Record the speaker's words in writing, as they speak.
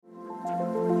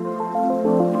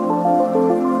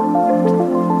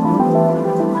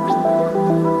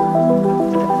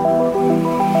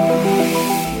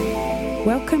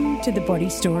Welcome to the Body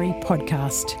Story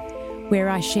podcast, where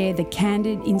I share the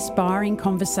candid, inspiring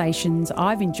conversations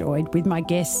I've enjoyed with my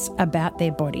guests about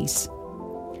their bodies.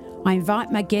 I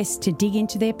invite my guests to dig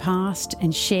into their past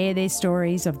and share their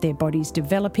stories of their bodies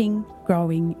developing,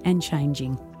 growing and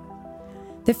changing.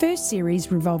 The first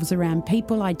series revolves around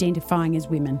people identifying as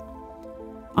women.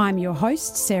 I'm your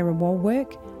host, Sarah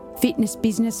Walwork, fitness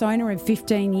business owner of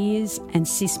 15 years and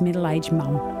cis middle-aged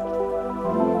mum.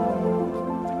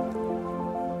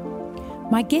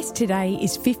 My guest today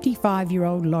is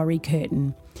 55-year-old Laurie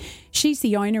Curtain. She's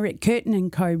the owner at Curtain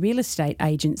 & Co Real Estate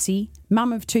Agency,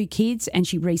 mum of 2 kids, and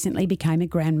she recently became a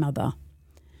grandmother.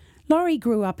 Laurie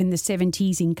grew up in the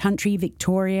 70s in country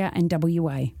Victoria and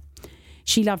WA.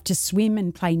 She loved to swim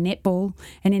and play netball,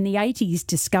 and in the 80s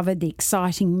discovered the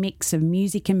exciting mix of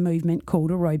music and movement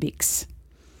called aerobics.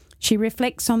 She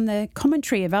reflects on the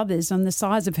commentary of others on the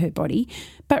size of her body,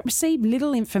 but received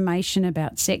little information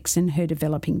about sex and her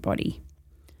developing body.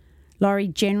 Laurie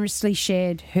generously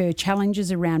shared her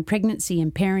challenges around pregnancy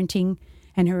and parenting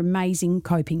and her amazing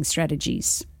coping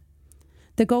strategies.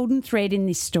 The golden thread in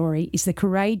this story is the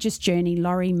courageous journey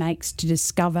Laurie makes to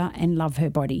discover and love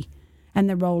her body, and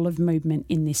the role of movement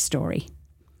in this story.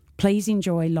 Please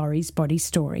enjoy Laurie's body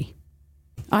story.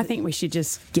 I think we should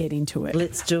just get into it.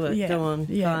 Let's do it. Yeah. Go on.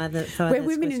 Yeah. We're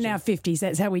women in our 50s.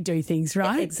 That's how we do things,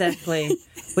 right? Exactly.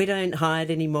 We don't hide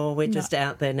anymore. We're just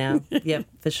out there now. Yep,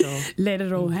 for sure. Let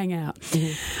it all hang out.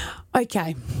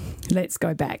 Okay, let's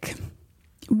go back.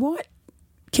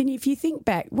 If you think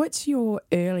back, what's your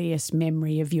earliest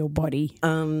memory of your body?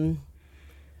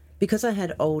 Because I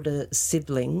had older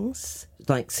siblings,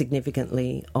 like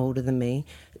significantly older than me,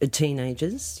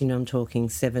 teenagers, I'm talking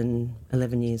 7,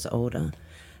 11 years older,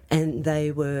 and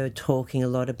they were talking a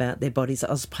lot about their bodies.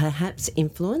 I was perhaps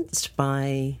influenced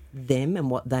by them and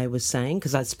what they were saying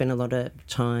because I spent a lot of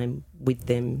time with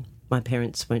them. My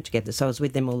parents weren't together, so I was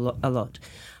with them a lot.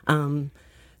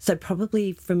 So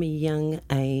probably from a young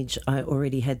age, I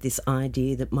already had this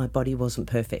idea that my body wasn't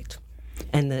perfect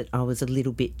and that I was a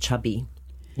little bit chubby.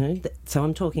 So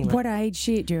I'm talking like... What age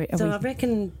do you... I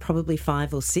reckon probably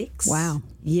 5 or 6. Wow.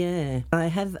 Yeah. I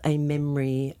have a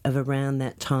memory of around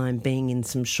that time being in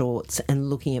some shorts and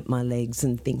looking at my legs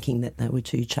and thinking that they were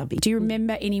too chubby. Do you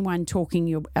remember anyone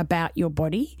talking about your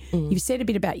body? You've said a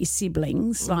bit about your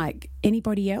siblings, like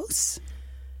anybody else?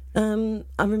 I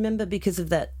remember because of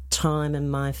that time and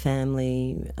my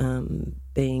family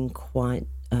being quite...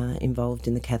 involved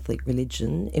in the Catholic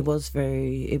religion, it was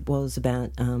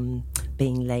about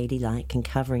being ladylike and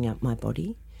covering up my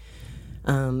body,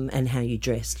 and how you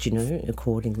dressed,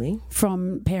 accordingly.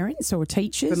 From parents or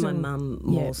teachers? From my mum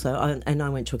more so. I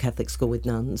went to a Catholic school with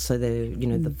nuns, so they're,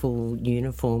 the full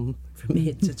uniform from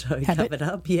head to toe covered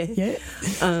up. Yeah.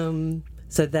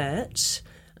 So that.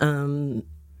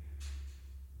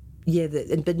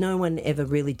 But no one ever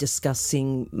really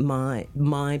discussing my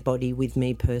body with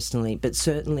me personally, but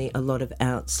certainly a lot of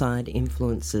outside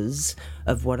influences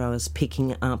of what I was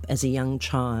picking up as a young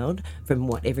child from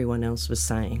what everyone else was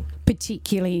saying.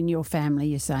 Particularly in your family,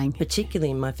 you're saying?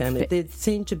 Particularly in my family. There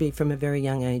seemed to be, from a very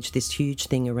young age, this huge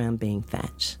thing around being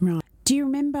fat. Right. Do you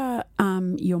remember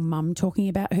your mum talking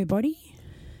about her body?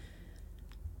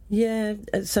 Yeah,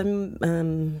 so...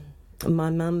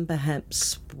 my mum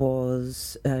perhaps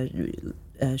was,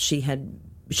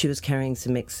 she was carrying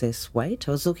some excess weight.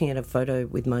 I was looking at a photo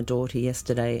with my daughter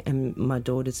yesterday and my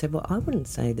daughter said, well, I wouldn't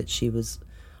say that she was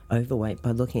overweight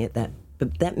by looking at that.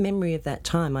 But that memory of that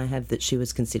time I have that she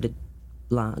was considered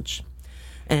large.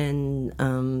 And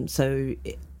so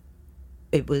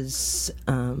it was,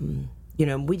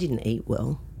 we didn't eat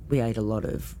well. We ate a lot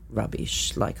of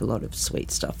rubbish, like a lot of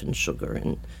sweet stuff and sugar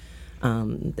and...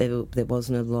 there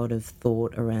wasn't a lot of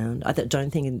thought around. I don't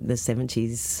think in the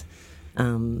 70s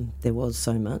there was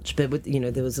so much, but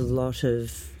there was a lot of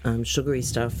sugary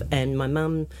stuff. And my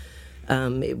mum,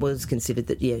 it was considered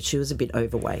that she was a bit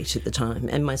overweight at the time,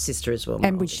 and my sister as well.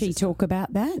 And would she talk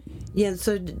about that? Yeah.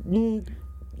 So, do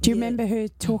you remember her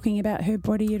talking about her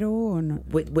body at all, or not?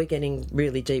 We're getting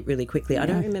really deep, really quickly. I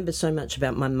don't remember so much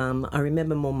about my mum. I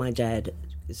remember more my dad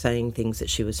saying things that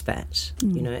she was fat,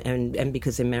 and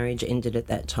because their marriage ended at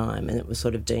that time and it was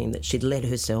sort of deemed that she'd let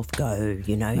herself go,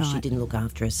 right. She didn't look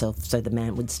after herself so the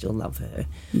man would still love her.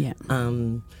 Yeah.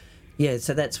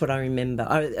 So that's what I remember.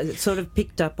 I sort of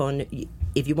picked up on,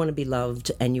 if you want to be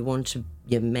loved and you want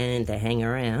your man to hang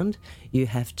around, you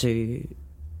have to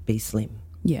be slim.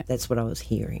 Yeah. That's what I was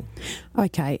hearing.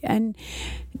 Okay. And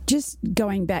just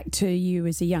going back to you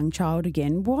as a young child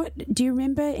again, do you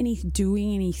remember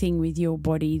doing anything with your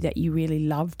body that you really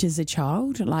loved as a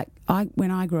child? Like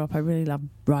when I grew up, I really loved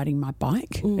riding my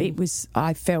bike.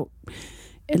 I felt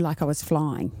like I was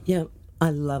flying. Yeah. I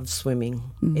love swimming.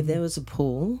 If there was a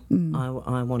pool,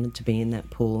 I wanted to be in that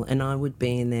pool, and I would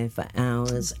be in there for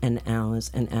hours and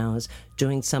hours and hours,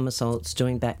 doing somersaults,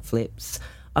 doing backflips.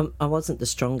 I wasn't the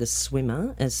strongest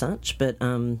swimmer as such, but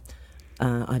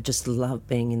I just love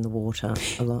being in the water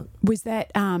a lot. Was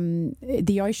that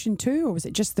the ocean too, or was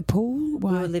it just the pool?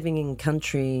 We were living in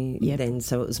country then,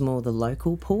 so it was more the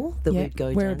local pool that we'd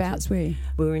go Whereabouts down to. were you?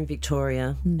 We were in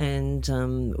Victoria, and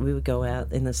we would go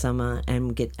out in the summer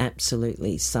and get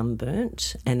absolutely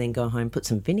sunburnt, and then go home, put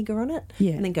some vinegar on it,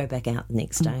 and then go back out the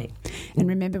next day. And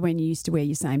remember when you used to wear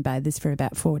your same bathers for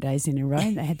about 4 days in a row?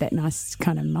 They had that nice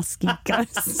kind of musky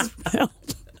smell.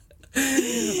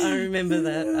 I remember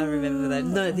that.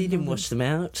 No, you didn't wash them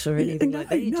out or anything like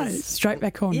that. You just straight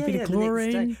back on, bit of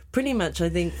chlorine. Pretty much, I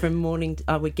think from morning,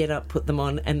 I would get up, put them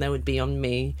on, and they would be on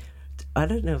me. I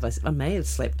don't know if I may have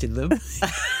slept in them.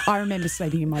 I remember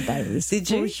sleeping in my bathers. Did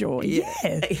you? For sure,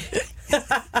 yeah.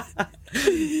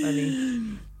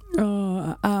 Funny.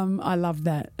 Oh, I love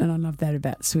that, and I love that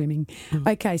about swimming.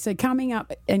 Okay, so coming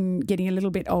up and getting a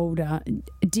little bit older,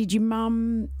 did your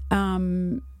mum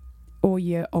or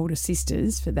your older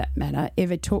sisters, for that matter,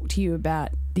 ever talk to you about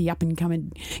the up and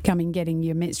coming getting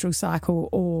your menstrual cycle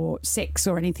or sex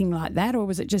or anything like that, or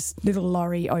was it just little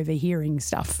Laurie overhearing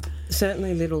stuff?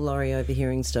 Certainly little Laurie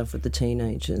overhearing stuff with the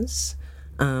teenagers,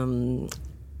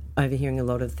 overhearing a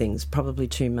lot of things, probably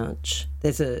too much.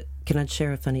 Can I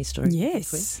share a funny story?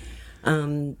 Yes.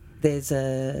 There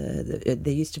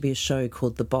used to be a show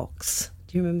called The Box.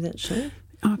 Do you remember that show?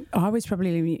 I was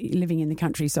probably living in the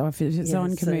country, so if it was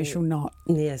on commercial, not.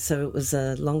 Yeah, so it was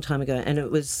a long time ago, and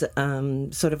it was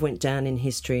sort of went down in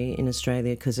history in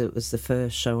Australia because it was the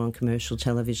first show on commercial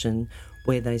television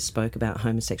where they spoke about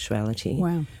homosexuality.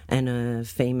 Wow. And a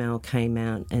female came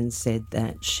out and said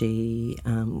that she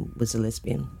was a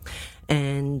lesbian.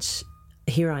 And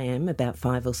here I am, about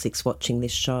 5 or 6, watching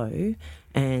this show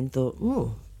and thought,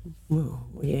 oh,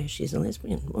 yeah, she's a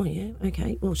lesbian. Oh, yeah,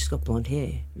 okay. Well, she's got blonde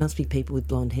hair. Must be people with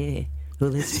blonde hair who are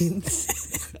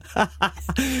lesbians.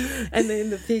 And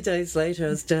then a few days later, I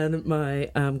was down at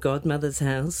my godmother's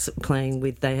house playing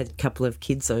with. They had a couple of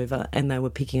kids over, and they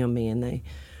were picking on me, and they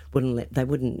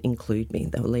wouldn't include me.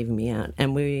 They were leaving me out.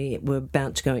 And we were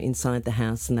about to go inside the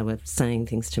house, and they were saying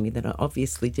things to me that I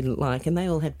obviously didn't like, and they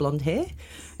all had blonde hair.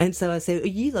 And so I said,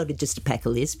 you lot are just a pack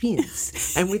of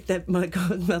lesbians. And with that, my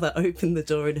godmother opened the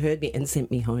door and heard me and sent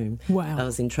me home. Wow. I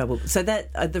was in trouble. So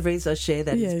that the reason I share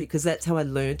that is because that's how I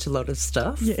learnt a lot of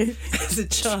stuff as a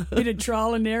child. Bit of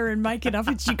trial and error and make it up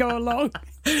as you go along.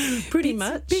 Pretty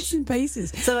much. Bits and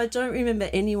pieces. So I don't remember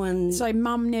anyone... So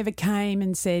Mum never came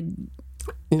and said...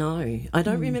 No, I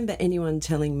don't remember anyone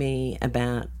telling me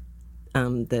about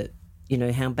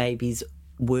how babies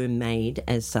were made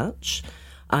as such.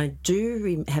 I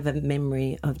do have a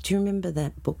memory of... Do you remember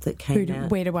that book that came out?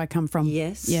 Where Do I Come From?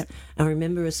 Yes. Yep. I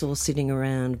remember us all sitting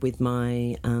around with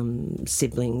my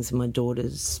siblings and my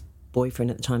daughter's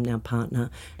boyfriend at the time, now partner,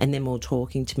 and them all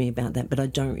talking to me about that, but I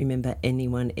don't remember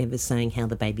anyone ever saying how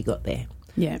the baby got there.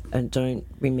 Yeah. I don't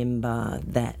remember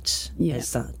that as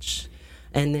such.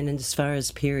 And then as far as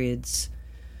periods,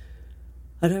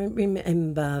 I don't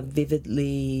remember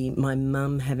vividly my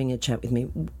mum having a chat with me.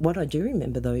 What I do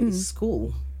remember, though, is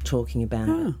school talking about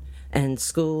it. And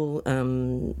school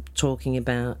talking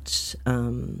about,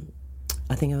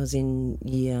 I think I was in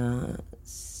year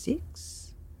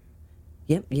 6.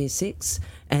 Yep, year 6.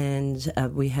 And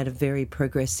we had a very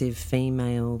progressive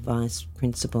female vice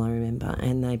principal, I remember.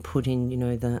 And they put in,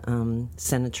 the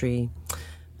sanitary...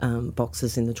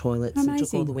 boxes in the toilets. Amazing. And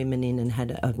took all the women in and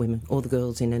had all the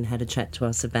girls in and had a chat to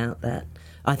us about that.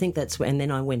 I think that's and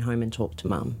then I went home and talked to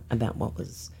Mum about what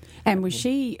was. And was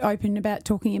she open about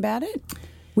talking about it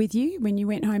with you when you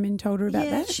went home and told her about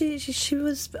that? Yeah, she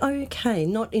was okay.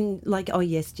 Not in like, oh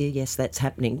yes, dear, yes, that's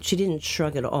happening. She didn't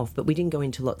shrug it off, but we didn't go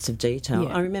into lots of detail.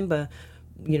 Yeah. I remember,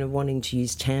 wanting to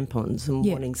use tampons and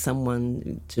wanting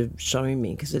someone to show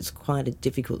me, because it's quite a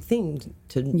difficult thing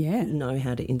to know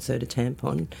how to insert a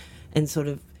tampon, and sort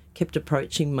of kept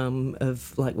approaching Mum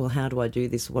of like, well, how do I do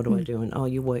this? What do I do?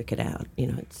 And you work it out.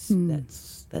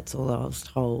 That's all I was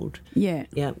told. Yeah.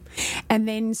 Yeah. And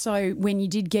then so when you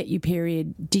did get your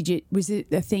period, was it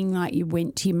a thing like you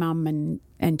went to your mum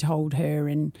and told her,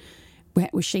 and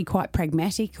was she quite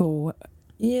pragmatic or?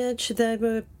 Yeah, they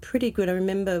were pretty good. I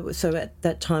remember, so at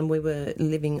that time we were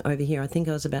living over here. I think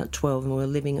I was about 12 and we were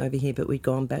living over here, but we'd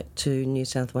gone back to New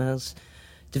South Wales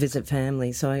to visit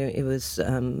family. So it was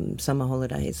summer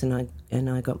holidays, and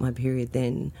I got my period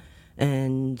then.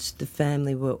 And the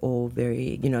family were all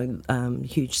very,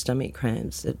 huge stomach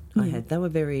cramps that I had. They were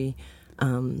very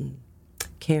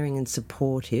caring and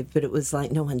supportive, but it was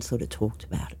like no one sort of talked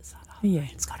about it. It's like,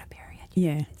 it's got a period.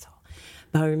 Yeah. That's all.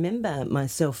 But I remember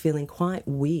myself feeling quite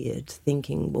weird,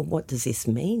 thinking, well, what does this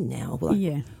mean now?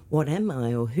 Like, what am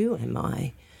I or who am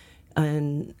I?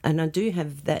 And I do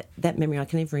have that memory. I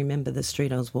can even remember the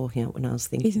street I was walking up when I was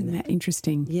thinking. Isn't that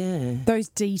interesting? Yeah. Those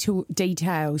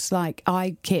details, like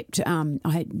I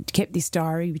had kept this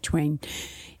diary between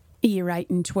year 8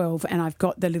 and 12, and I've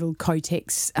got the little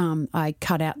Kotex. I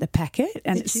cut out the packet,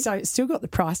 and it's still got the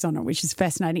price on it, which is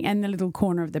fascinating, and the little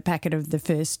corner of the packet of the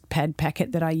first pad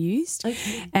packet that I used.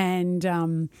 Okay.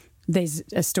 And there's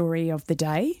a story of the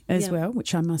day as well,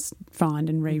 which I must find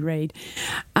and reread.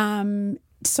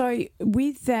 So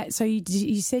with that, so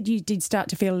you said you did start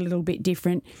to feel a little bit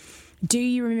different. Do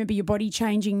you remember your body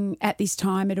changing at this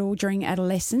time at all during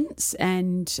adolescence?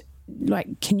 And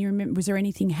like, can you remember, was there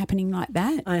anything happening like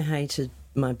that? I hated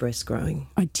my breasts growing.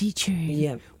 Oh, did you?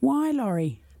 Yeah. Why,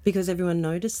 Laurie? Because everyone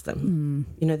noticed them.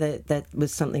 You know, that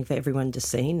was something for everyone to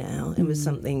see now. It was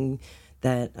something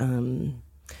that,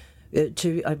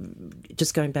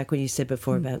 just going back when you said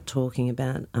before about talking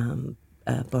about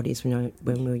bodies when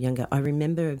we were younger, I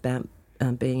remember about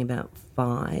being about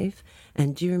 5.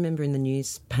 And do you remember in the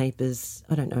newspapers,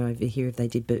 I don't know over here if they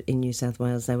did, but in New South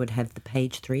Wales they would have the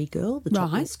page 3 girl, the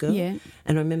topless girl. Yeah.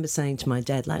 And I remember saying to my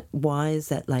dad, like, why is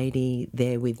that lady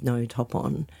there with no top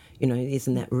on? You know,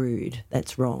 isn't that rude?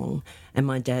 That's wrong. And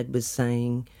my dad was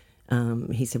saying,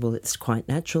 he said, well, it's quite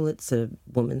natural. It's a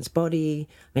woman's body.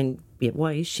 I mean,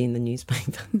 why is she in the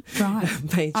newspaper?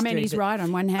 Right. I mean, he's right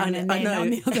on one hand, and then on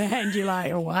the other hand, you're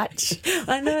like, what?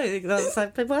 I know. I was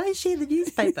like, but why is she in the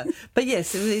newspaper? But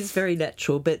yes, it is very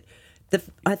natural. But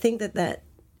I think that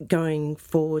going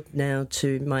forward now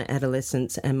to my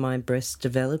adolescence and my breasts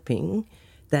developing,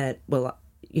 that, well,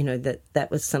 you know, that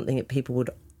was something that people would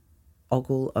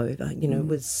ogle over. You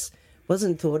know, it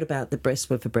wasn't thought about the breasts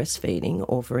were for breastfeeding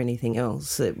or for anything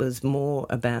else. It was more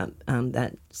about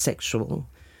that sexual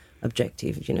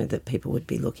objective, you know, that people would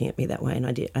be looking at me that way.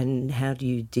 And how do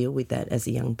you deal with that as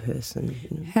a young person?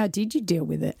 You know? How did you deal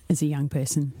with it as a young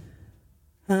person?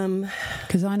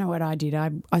 Because I know what I did.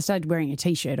 I started wearing a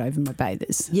T-shirt over my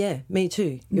bathers. Yeah, me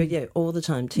too. Yeah, all the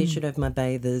time. T-shirt over my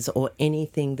bathers or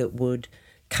anything that would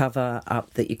cover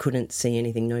up that you couldn't see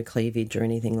anything, no cleavage or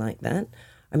anything like that.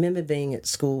 I remember being at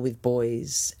school with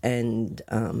boys and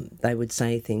they would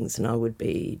say things and I would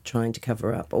be trying to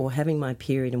cover up, or having my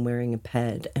period and wearing a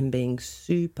pad and being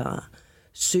super,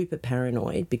 super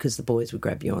paranoid because the boys would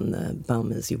grab you on the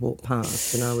bum as you walk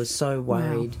past, and I was so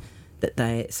worried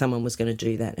that someone was going to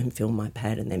do that and film my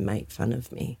pad and then make fun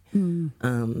of me.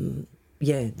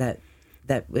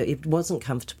 That it wasn't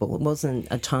comfortable. It wasn't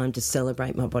a time to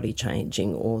celebrate my body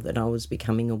changing or that I was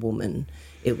becoming a woman.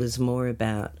 It was more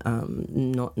about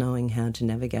not knowing how to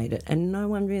navigate it and no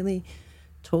one really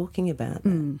talking about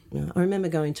that. You know, I remember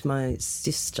going to my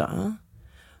sister,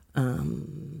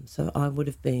 so I would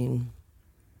have been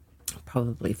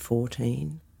probably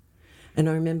 14, and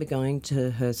I remember going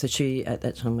to her, so she at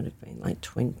that time would have been like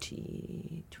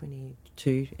 20,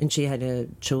 22, and she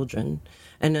had children.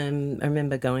 And I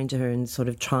remember going to her and sort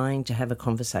of trying to have a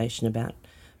conversation about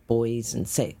boys and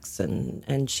sex,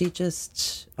 and she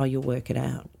just, oh, you'll work it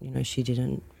out. You know, she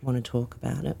didn't want to talk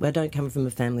about it. I don't come from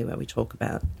a family where we talk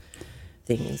about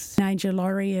things. Teenager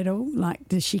Laurie at all? Like,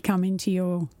 does she come into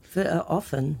your...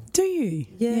 Often. Do you?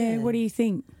 Yeah. What do you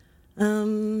think?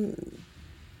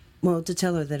 Well, to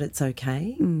tell her that it's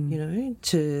okay, you know,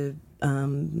 to...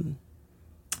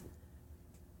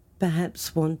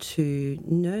 perhaps want to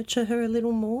nurture her a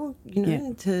little more, you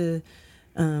know, to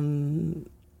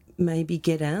maybe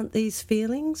get out these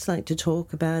feelings, like to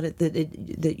talk about it,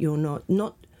 that you're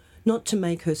not to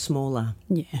make her smaller.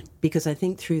 Yeah. Because I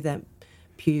think through that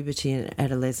puberty and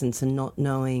adolescence and not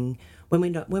knowing, when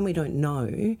we don't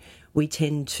know, we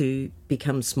tend to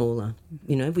become smaller.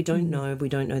 You know, if we don't know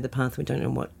the path, we don't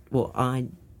know what. Well, I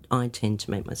tend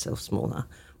to make myself smaller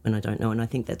when I don't know, and I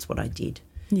think that's what I did.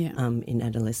 Yeah. In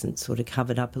adolescence, sort of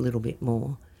covered up a little bit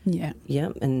more. Yeah. Yeah.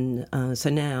 And so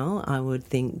now I would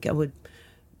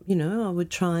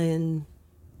try and,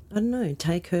 I don't know,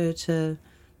 take her to,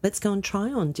 let's go and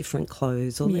try on different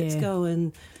clothes, or let's go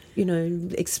and, you know,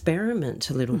 experiment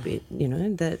a little bit, you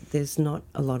know, that there's not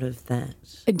a lot of that.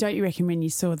 And don't you reckon when you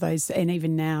saw those, and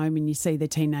even now when you see the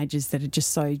teenagers that are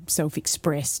just so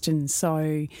self-expressed and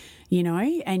so, you know,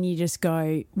 and you just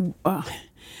go, oh,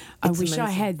 I wish I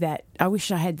had that. I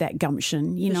wish I had that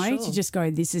gumption, you know, to just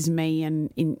go, this is me,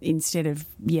 and instead of,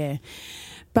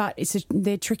 But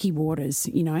they're tricky waters,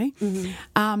 you know.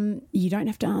 Mm-hmm. You don't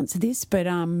have to answer this, but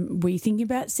were you thinking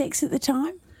about sex at the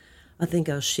time? I think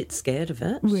I was shit scared of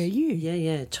it. Were you?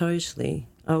 Yeah, totally.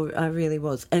 I really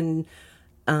was. And,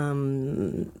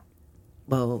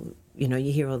 well, you know,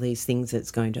 you hear all these things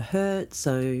that's going to hurt.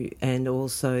 So, and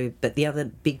also, but the other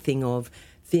big thing of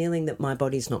feeling that my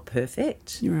body's not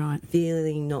perfect. Right.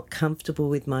 Feeling not comfortable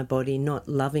with my body, not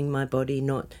loving my body,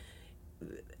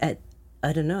 I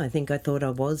don't know, I think I thought I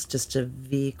was just a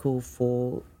vehicle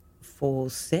for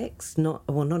sex. Not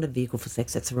a vehicle for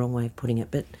sex, that's the wrong way of putting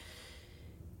it, but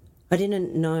I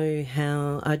didn't know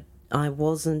how I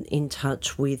wasn't in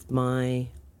touch with my...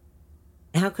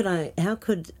 How could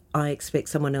I expect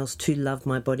someone else to love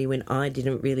my body when I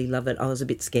didn't really love it? I was a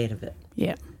bit scared of it.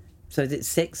 Yeah. So that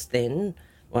sex then,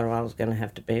 well, I was going to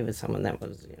have to be with someone that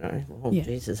was, you know, oh, yeah.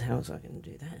 Jesus, how was I going to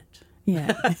do that?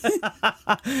 Yeah.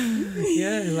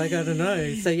 Yeah, like, I don't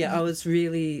know. So, yeah, I was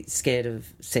really scared of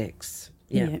sex.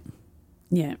 Yeah.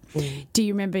 Yeah. Mm. Do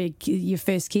you remember your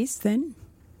first kiss then?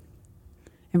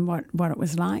 And what it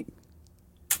was like?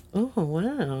 Oh,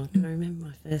 wow. Do I remember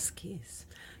my first kiss?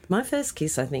 My first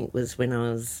kiss, I think, was when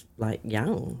I was, like,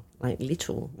 young, like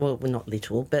little. Well, not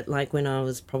little, but, like, when I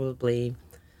was probably...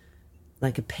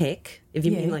 Like a peck, if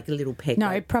you mean like a little peck. No,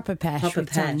 like proper pash. Proper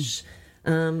pash.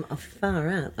 Far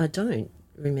out. I don't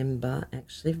remember,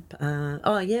 actually.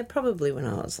 Probably when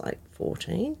I was like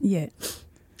 14. Yeah.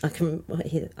 I can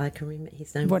remember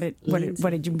his name. What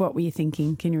were you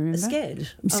thinking? Can you remember? Scared.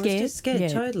 Scared? I was just scared, yeah.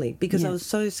 Totally, because I was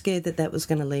so scared that was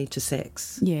going to lead to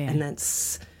sex. Yeah. And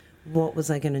that's... What was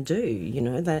I going to do? You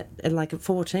know, that, like at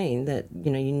 14, that,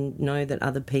 you know that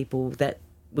other people that...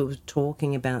 We were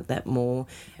talking about that more,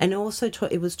 and also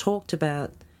it was talked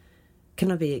about.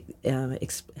 Can I be how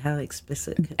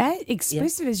explicit?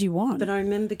 Explicit as you want. But I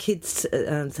remember kids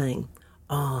saying,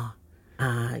 did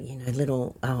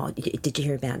you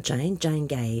hear about Jane? Jane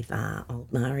gave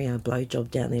old Mario a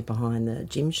blowjob down there behind the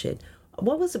gym shed.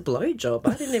 What was a blowjob?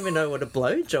 I didn't even know what a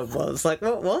blowjob was. Like,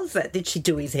 what was that? Did she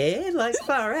do his hair? Like,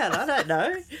 far out, I don't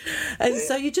know. And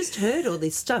so you just heard all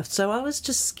this stuff. So I was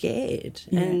just scared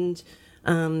and.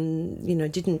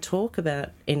 Didn't talk about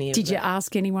any of that. Did you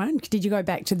ask anyone? Did you go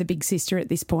back to the big sister at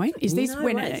this point? Is this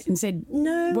and said,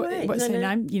 what's her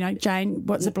name? You know, Jane,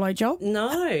 what's a blowjob?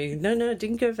 No,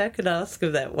 didn't go back and ask her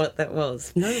what that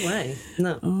was. No way.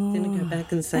 No, didn't go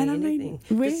back and say anything.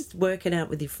 Just work it out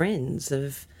with your friends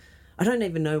I don't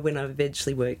even know when I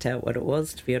eventually worked out what it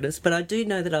was, to be honest, but I do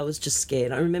know that I was just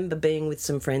scared. I remember being with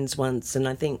some friends once and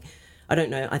I think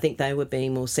they were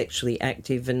being more sexually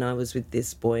active and I was with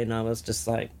this boy and I was just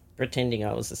like pretending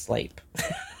I was asleep.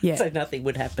 Yeah. So nothing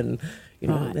would happen,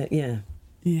 right. Yeah.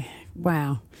 Yeah.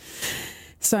 Wow.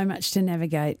 So much to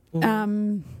navigate.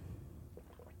 Mm-hmm.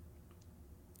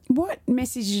 What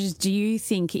messages do you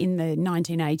think in the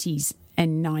 1980s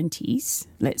and 90s,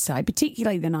 let's say,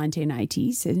 particularly the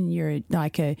 1980s, and you're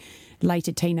like a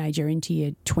later teenager into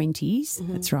your 20s,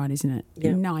 that's right, isn't it?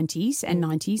 Yeah. 90s and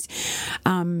 90s.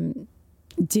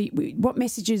 What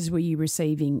messages were you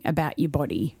receiving about your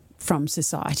body from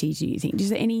society, do you think?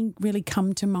 Does any really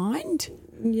come to mind?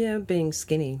 Yeah, being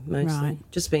skinny, mostly.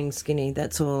 Right. Just being skinny.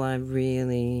 That's all I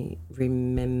really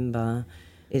remember,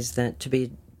 is that to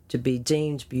be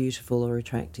deemed beautiful or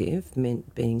attractive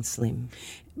meant being slim.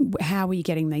 How were you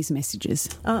getting these messages?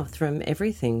 Oh, from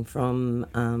everything, from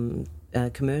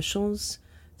commercials,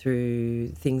 through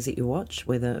things that you watch,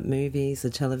 whether movies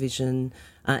or television,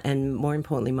 and more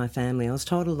importantly, my family. I was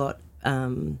told a lot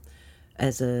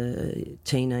as a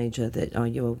teenager that,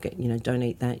 you'll get, don't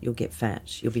eat that, you'll get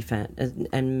fat, you'll be fat,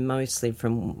 and mostly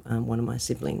from one of my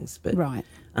siblings. But right.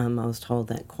 I was told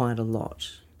that quite a lot,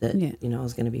 that, I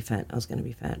was going to be fat,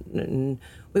 And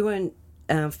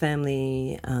our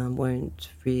family weren't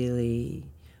really...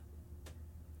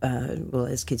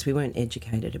 as kids, we weren't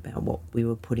educated about what we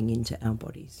were putting into our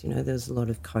bodies. There was a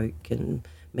lot of Coke and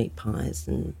meat pies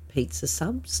and pizza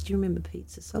subs. Do you remember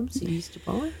pizza subs you used to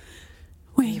buy?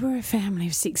 We were a family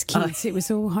of 6 kids. It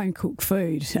was all home-cooked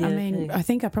food. Yeah, I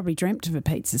think I probably dreamt of a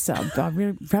pizza sub.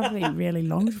 I probably really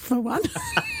longed for one.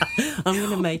 I'm going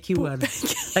to make you one,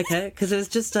 okay? Because it was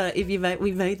just we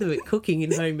made them at cooking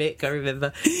in home ec, I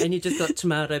remember, and you just got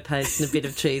tomato paste and a bit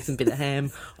of cheese and a bit of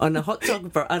ham on a hot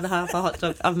dog, on half a hot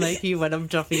dog. I'm making you one. I'm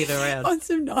dropping it around on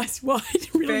some nice white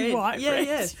bread. White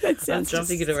bread. Yeah. I'm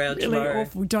dropping it around really tomorrow.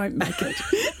 Awful. Don't make it.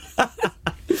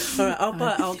 All right,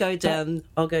 I'll go down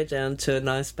to a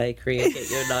nice bakery and get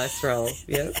you a nice roll.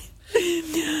 Yeah.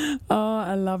 Oh,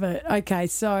 I love it. Okay,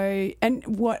 so and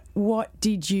what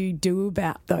did you do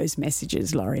about those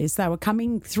messages, Laurie, as they were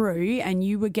coming through and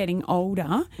you were getting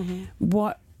older? Mm-hmm.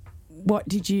 What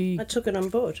did you? I took it on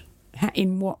board.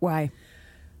 In what way?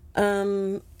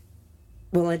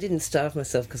 Well, I didn't starve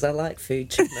myself because I like food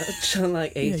too much. I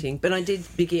like eating. But I did,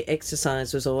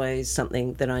 exercise was always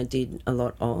something that I did a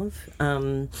lot of.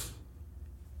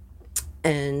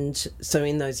 And so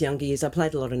in those younger years, I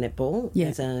played a lot of netball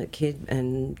as a kid,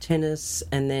 and tennis,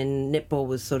 and then netball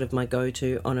was sort of my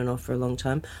go-to on and off for a long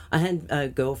time. I had a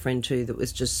girlfriend too that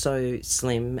was just so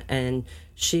slim, and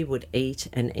she would eat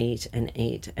and eat and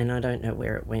eat, and I don't know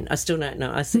where it went. I still don't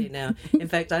know. I see it now. In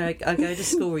fact, I go to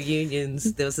school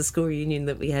reunions. There was a school reunion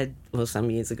that we had, well,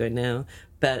 some years ago now,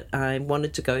 but I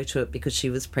wanted to go to it because she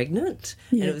was pregnant,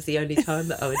 and it was the only time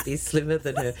that I would be slimmer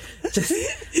than her.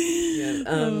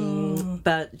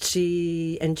 But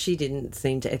she didn't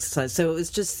seem to exercise, so it was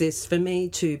just this for me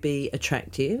to be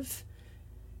attractive,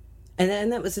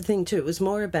 and that was the thing too. It was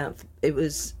more about there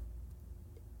was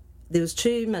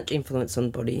too much influence on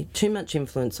body, too much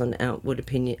influence on outward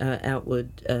opinion,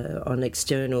 on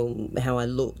external how I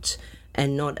looked,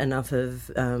 and not enough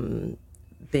of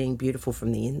being beautiful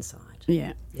from the inside.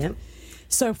 Yeah. Yep.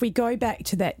 So if we go back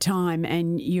to that time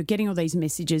and you're getting all these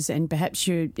messages, and perhaps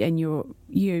you're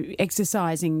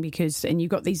exercising and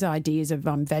you've got these ideas of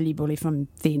I'm valuable if I'm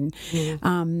thin.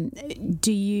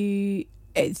 Do you,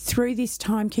 through this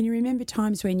time, can you remember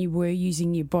times when you were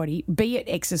using your body, be it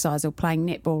exercise or playing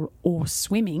netball or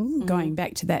swimming, going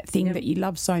back to that thing that you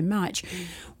love so much,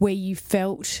 where you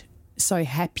felt so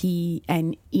happy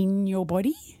and in your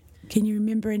body? Can you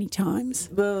remember any times?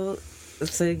 Well,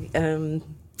 so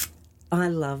I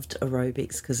loved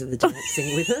aerobics because of the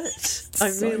dancing with it.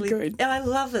 I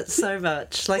love it so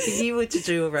much. Like if you were to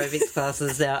do aerobics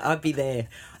classes now, I'd be there.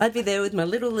 I'd be there with my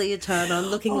little leotard on,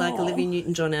 looking like Olivia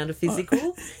Newton-John out of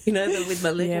Physical, with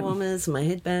my leg warmers, my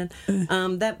headband.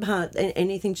 That part,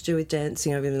 anything to do with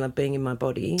dancing, I really love being in my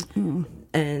body,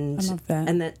 and I love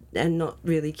that. and not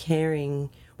really caring.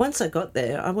 Once I got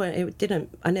there,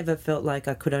 I never felt like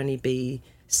I could only be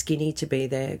skinny to be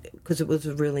there, because it was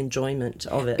a real enjoyment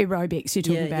of it. Aerobics you're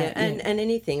talking about. And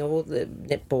anything, or the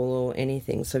netball or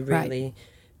anything. So really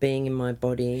being in my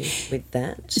body with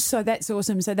that. So that's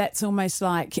awesome. So that's almost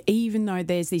like, even though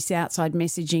there's this outside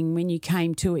messaging, when you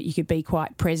came to it, you could be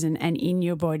quite present and in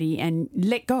your body and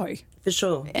let go. For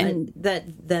sure. And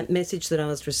that message that I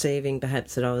was receiving,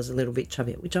 perhaps that I was a little bit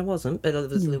chubbier, which I wasn't, but I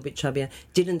was a little bit chubbier,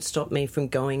 didn't stop me from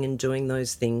going and doing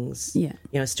those things. Yeah.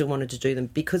 I still wanted to do them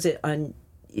because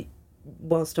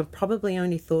whilst I've probably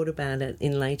only thought about it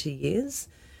in later years,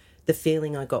 the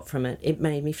feeling I got from it, it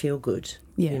made me feel good.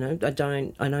 Yeah. I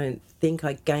don't think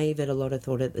I gave it a lot of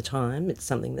thought at the time. It's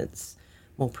something that's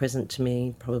more present to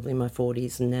me, probably in my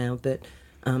 40s and now, but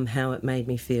how it made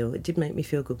me feel. It did make me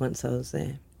feel good once I was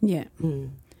there. Yeah.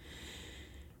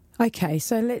 Okay,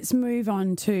 so let's move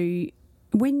on to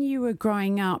when you were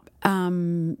growing up.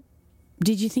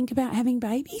 Did you think about having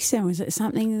babies? Or was it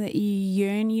something that you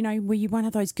yearn? Were you one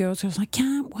of those girls who was like,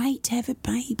 can't wait to have a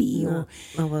baby? No,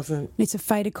 I wasn't. It's a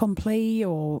fait accompli,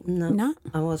 or no?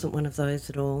 I wasn't one of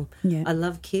those at all. Yeah. I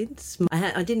love kids.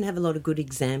 I didn't have a lot of good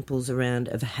examples around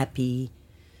of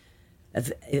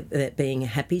it being a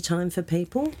happy time for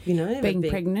people, Being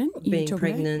pregnant? Being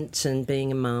pregnant and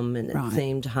being a mum, and it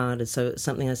seemed harder. So it's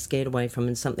something I was scared away from,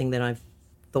 and something that I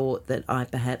thought that I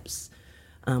perhaps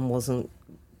wasn't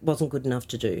good enough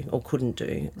to do or couldn't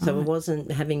do. So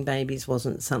having babies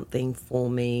wasn't something for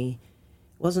me,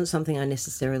 wasn't something I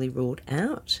necessarily ruled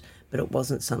out, but it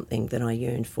wasn't something that I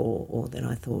yearned for or that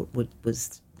I thought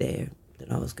was there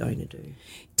that I was going to do.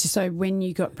 So when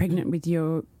you got pregnant with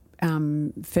your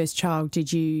first child,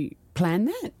 did you plan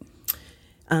that?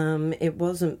 It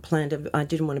wasn't planned. I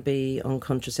didn't want to be on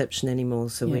contraception anymore,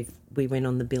 so we went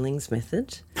on the Billings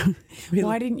method.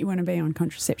 Why didn't you want to be on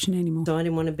contraception anymore? So I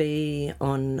didn't want to be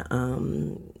on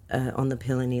the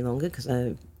pill any longer, because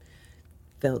I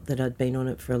felt that I'd been on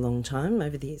it for a long time.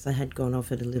 Over the years I had gone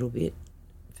off it a little bit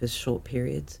for short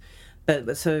periods.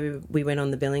 But so we went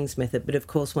on the Billings method, but of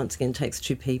course, once again, it takes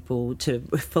two people to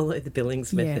follow the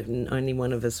Billings method, and only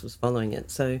one of us was following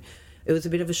it. So it was a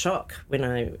bit of a shock when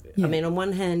I mean, on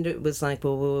one hand, it was like,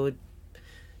 well, we were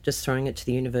just throwing it to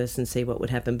the universe and see what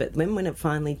would happen. But when it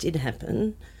finally did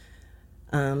happen,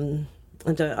 I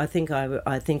think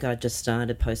I just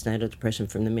started postnatal depression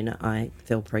from the minute I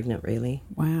fell pregnant, really.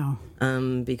 Wow.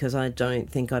 Because I don't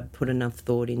think I put enough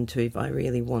thought into if I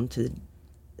really wanted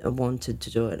to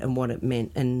do it and what it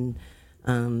meant, and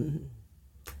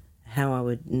how I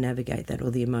would navigate that,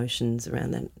 or the emotions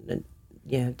around that.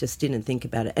 Just didn't think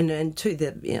about it. And too,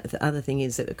 the other thing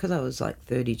is that because I was like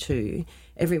 32,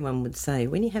 everyone would say,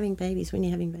 when you're having babies, when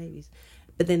you're having babies.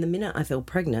 But then the minute I fell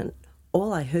pregnant,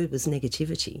 all I heard was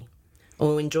negativity.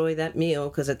 Oh, enjoy that meal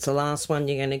because it's the last one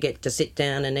you're going to get to sit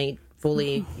down and eat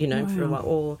fully, for a while.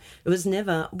 Or it was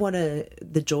never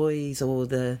the joys or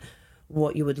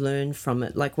what you would learn from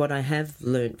it, like what I have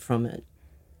learnt from it.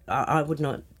 I would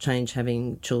not change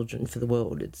having children for the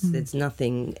world. There's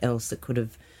nothing else that could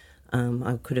have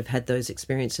I could have had those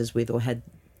experiences with or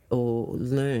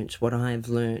learnt what I've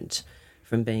learnt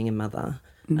from being a mother.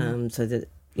 So that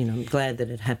I'm glad that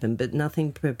it happened, but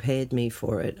nothing prepared me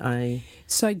for it.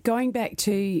 So going back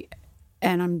to,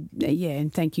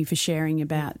 and thank you for sharing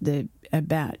about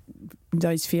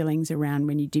those feelings around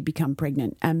when you did become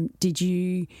pregnant. Did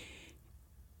you?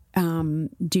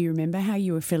 Do you remember how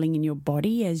you were feeling in your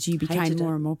body as you became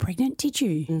more and more pregnant? Did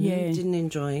you? Mm-hmm. Yeah. Didn't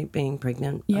enjoy being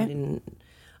pregnant. Yeah. I didn't.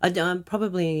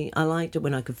 I liked it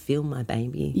when I could feel my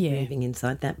baby moving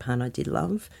inside. That part I did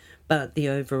love, but the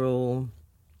overall,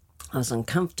 I was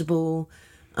uncomfortable.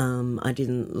 I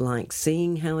didn't like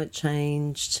seeing how it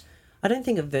changed. I don't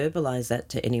think I verbalised that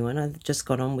to anyone. I just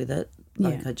got on with it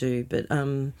like I do. But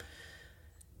I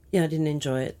didn't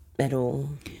enjoy it at all.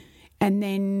 And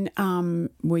then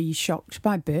were you shocked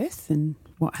by birth and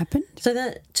what happened? So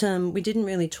that we didn't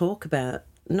really talk about.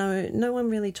 No one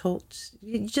really talked.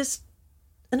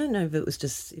 I don't know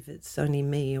if it's only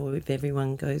me or if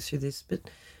everyone goes through this, but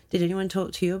did anyone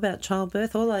talk to you about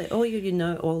childbirth? All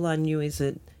I knew is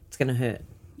that it's going to hurt.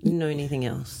 You didn't know anything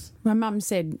else. My mum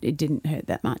said it didn't hurt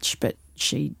that much, but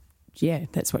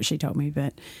that's what she told me.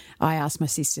 But I asked my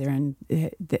sister and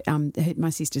my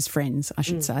sister's friends, I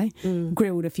should say,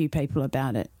 grilled a few people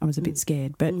about it. I was a bit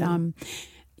scared, but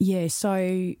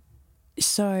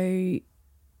So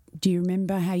do you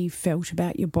remember how you felt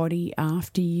about your body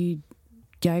after you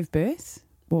gave birth,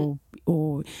 or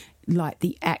like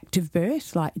the act of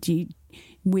birth? Like,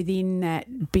 within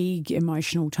that big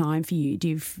emotional time for you,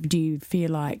 do you feel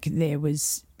like there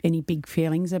was any big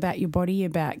feelings about your body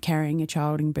about carrying a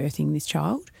child and birthing this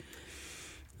child?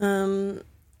 I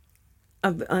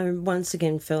once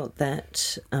again felt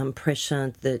that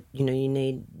pressure that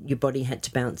your body had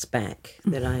to bounce back.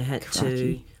 That I had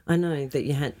to. I know that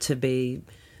you had to be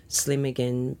slim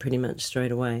again pretty much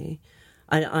straight away.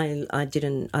 I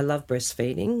didn't. I love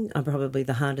breastfeeding. Probably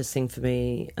the hardest thing for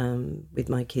me with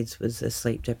my kids was the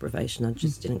sleep deprivation. I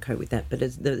just didn't cope with that. But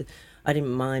I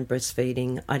didn't mind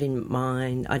breastfeeding. I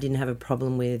didn't have a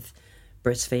problem with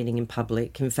breastfeeding in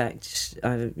public. In fact,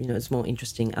 it's more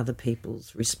interesting other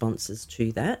people's responses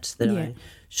to that I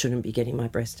shouldn't be getting my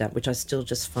breast out, which I still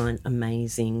just find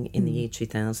amazing in the year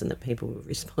 2000 that people were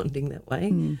responding that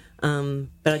way.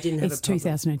 But I didn't have a problem. It's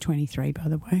 2023, by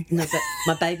the way. No, but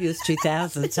my baby was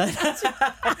 2000. So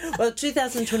well,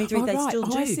 2023 they still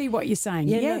do. I see what you're saying.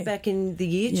 Yeah. No, back in the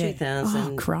year 2000.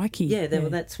 Oh, crikey. Yeah, well,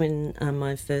 that's when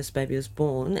my first baby was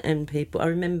born, and I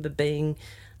remember being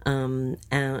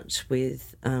out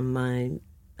with my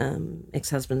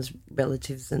ex-husband's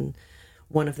relatives, and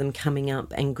one of them coming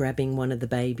up and grabbing one of the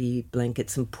baby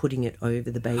blankets and putting it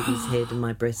over the baby's head and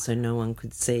my breast so no one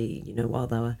could see, while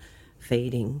they were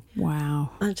feeding.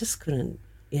 Wow. I just couldn't,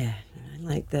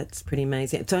 that's pretty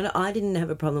amazing. So I didn't have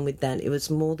a problem with that. It was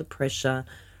more the pressure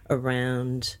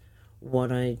around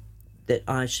that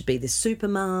I should be the super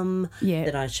mum,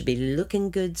 that I should be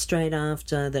looking good straight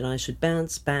after, that I should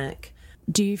bounce back.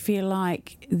 Do you feel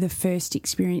like the first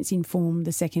experience informed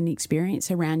the second experience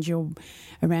around your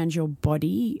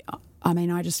body? I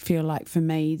mean, I just feel like for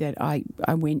me that I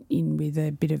went in with a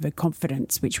bit of a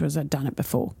confidence, which was I'd done it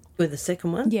before. With the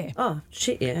second one? Yeah. Oh,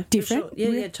 shit, yeah. Different?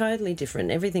 Sure. Yeah, totally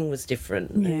different. Everything was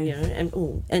different,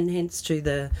 and hence to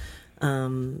the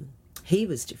he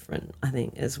was different, I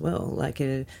think, as well. Like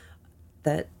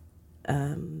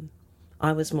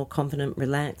I was more confident,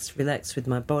 relaxed with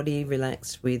my body,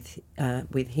 relaxed with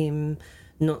him,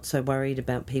 not so worried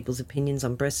about people's opinions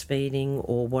on breastfeeding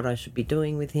or what I should be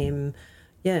doing with him.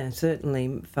 Yeah,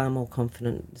 certainly far more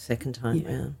confident the second time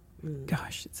round.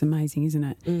 Gosh, it's amazing, isn't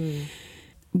it?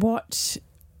 What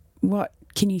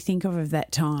can you think of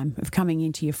that time of coming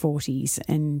into your 40s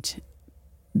and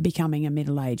becoming a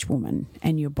middle-aged woman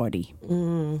and your body?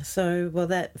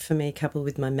 That for me, coupled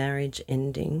with my marriage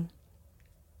ending,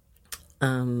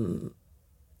 and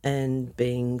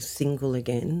being single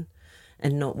again,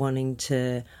 and not wanting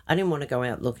to. I didn't want to go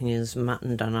out looking as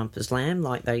mutton done up as lamb,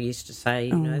 like they used to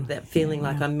say. That feeling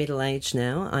like I'm middle aged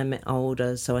now. I'm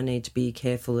older, so I need to be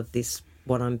careful of this,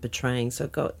 what I'm portraying. So I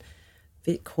got a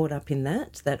bit caught up in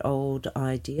that old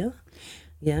idea.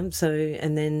 Yeah. So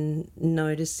and then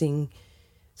noticing.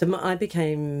 So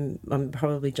I'm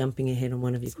probably jumping ahead on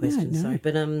one of your questions, sorry,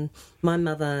 but my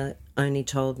mother only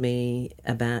told me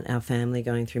about our family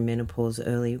going through menopause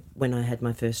early when I had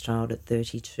my first child at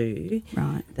 32.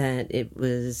 Right. That it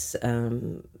was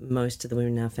most of the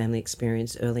women in our family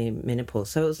experienced early menopause.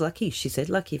 So it was lucky, she said,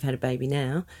 lucky you've had a baby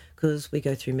now because we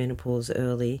go through menopause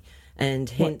early and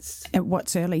hence...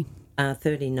 What's early?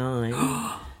 39.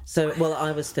 So, well,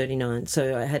 I was 39.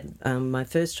 So I had my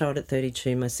first child at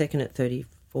 32, my second at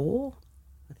 34,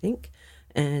 I think.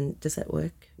 And does that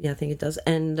work? Yeah, I think it does.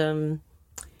 And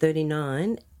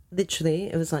 39,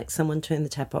 literally, it was like someone turned the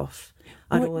tap off.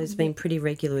 I'd always been pretty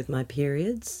regular with my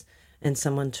periods, and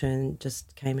someone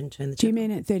just came and turned the tap off. Do you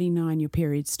mean at 39 your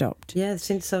period stopped? Yeah,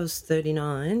 since I was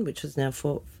 39, which was now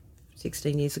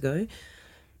 16 years ago,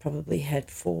 probably had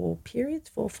 4 periods,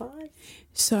 4 or 5.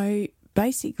 So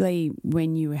basically,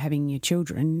 when you were having your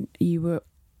children, you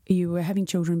were having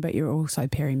children, but you're also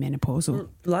perimenopausal. Well,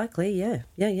 likely, yeah.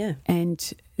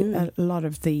 And a lot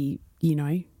of the,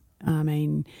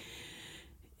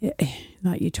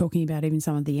 like you're talking about even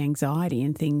some of the anxiety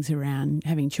and things around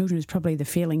having children is probably the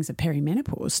feelings of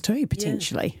perimenopause too,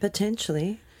 potentially. Yeah,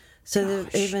 potentially. So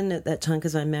even at that time,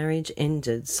 because my marriage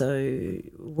ended, so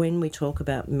when we talk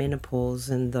about menopause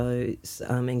and those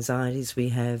anxieties we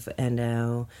have and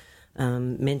our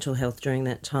mental health during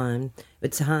that time,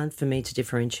 it's hard for me to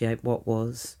differentiate what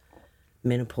was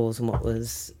menopause and what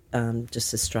was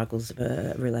just the struggles of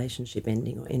a relationship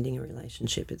ending or ending a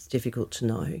relationship. It's difficult to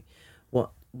know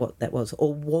what that was,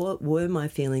 or what were my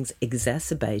feelings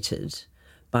exacerbated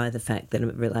by the fact that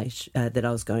that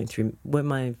I was going through. Were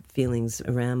my feelings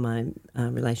around my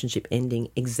relationship ending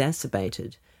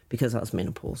exacerbated because I was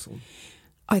menopausal?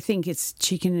 I think it's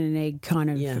chicken and egg kind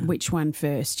of which one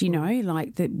first,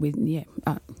 like that with,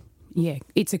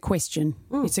 it's a question.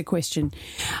 It's a question.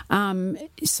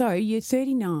 So you're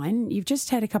 39, you've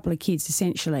just had a couple of kids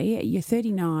essentially. You're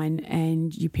 39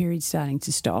 and your period's starting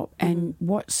to stop. And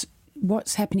what's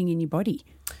happening in your body?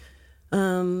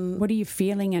 What are you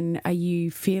feeling, and are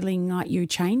you feeling like you're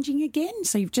changing again?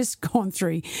 So you've just gone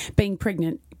through being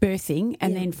pregnant, birthing,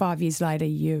 and then 5 years later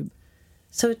you...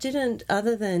 So it didn't,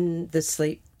 other than the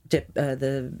sleep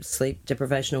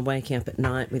deprivation or waking up at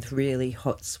night with really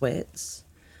hot sweats,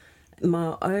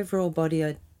 my overall body,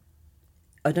 I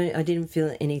didn't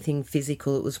feel anything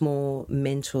physical. It was more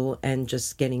mental and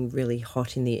just getting really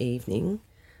hot in the evening,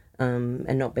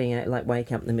 and not being able, like,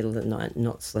 wake up in the middle of the night,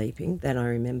 not sleeping. That I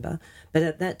remember. But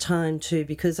at that time too,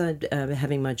 because I'd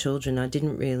having my children, I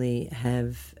didn't really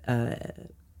have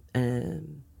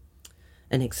an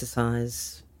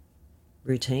exercise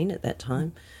routine at that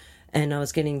time, and I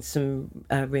was getting some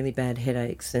really bad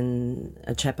headaches, and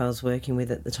a chap I was working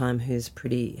with at the time who's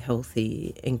pretty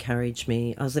healthy encouraged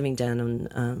me. I was living down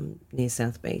on near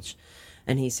South Beach,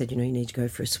 and he said, you need to go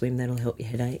for a swim, that'll help your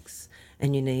headaches,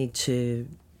 and you need to,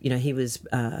 he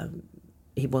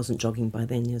wasn't jogging by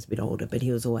then, he was a bit older, but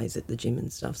he was always at the gym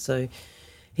and stuff, so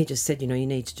he just said, you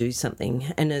need to do something.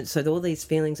 And so all these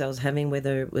feelings I was having,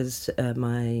 whether it was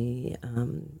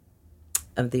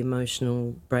of the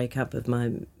emotional breakup of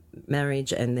my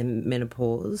marriage and then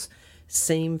menopause,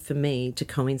 seemed for me to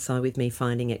coincide with me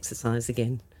finding exercise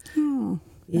again. Oh,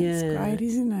 that's great,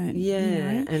 isn't it?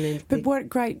 Yeah. And then what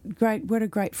a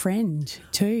great friend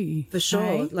too. For sure.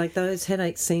 Hey? Like those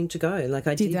headaches seemed to go. Like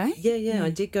I did. They? Yeah, I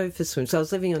did go for swims. So I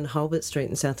was living on Holbert Street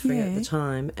in South Freya at the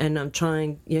time, and I'm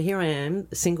trying, here I am,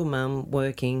 a single mum,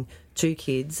 working, 2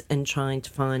 kids, and trying to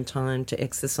find time to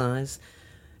exercise.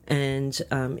 And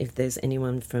if there's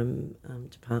anyone from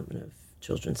Department of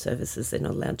Children's Services, they're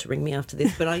not allowed to ring me after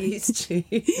this, but I used to.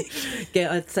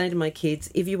 I'd say to my kids,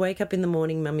 if you wake up in the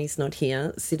morning, Mummy's not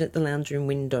here, sit at the lounge room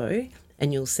window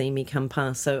and you'll see me come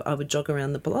past. So I would jog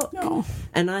around the block. Oh.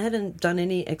 And I hadn't done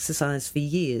any exercise for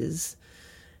years.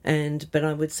 But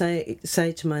I would say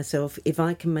to myself, if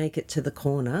I can make it to the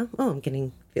corner, I'm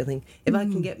getting feeling, if I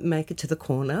can make it to the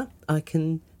corner, I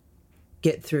can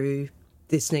get through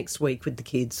this next week with the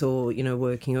kids, or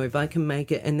working, or if I can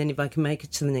make it, and then if I can make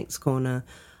it to the next corner,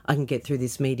 I can get through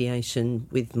this mediation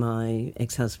with my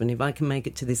ex-husband. If I can make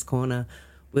it to this corner,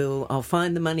 I'll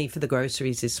find the money for the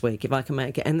groceries this week, if I can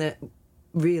make it. And that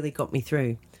really got me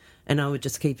through, and I would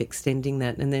just keep extending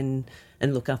that, and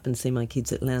look up and see my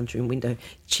kids at lounge room window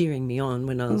cheering me on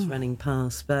when I was running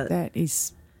past. But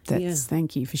that's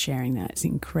thank you for sharing that. It's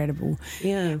incredible.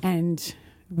 Yeah. And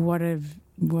what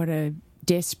a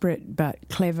desperate but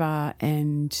clever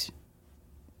and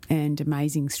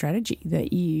amazing strategy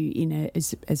that you,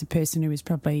 as a person who was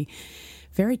probably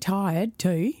very tired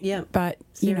too. Yeah, but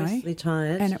seriously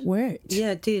tired, and it worked.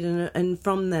 Yeah, it did, and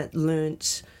from that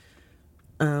learnt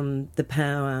the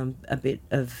power a bit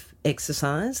of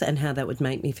exercise and how that would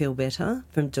make me feel better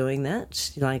from doing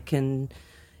that.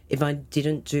 if I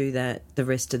didn't do that, the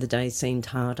rest of the day seemed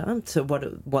harder. So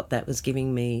what that was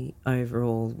giving me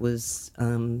overall was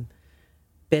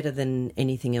better than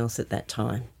anything else at that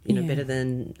time. Better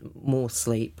than more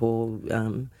sleep or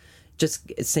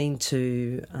just seemed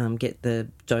to get the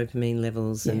dopamine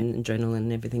levels and adrenaline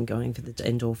and everything going for the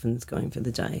endorphins going for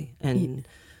the day, and it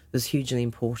was hugely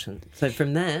important. So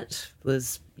from that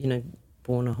was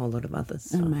born a whole lot of others.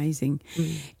 So. Amazing.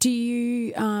 Do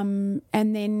you and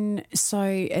then so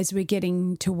as we're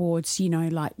getting towards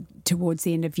towards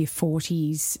the end of your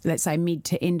 40s, let's say mid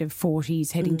to end of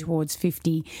 40s, heading towards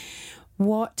 50,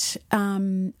 what are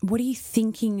you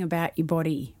thinking about your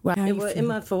body? In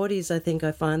my 40s, I think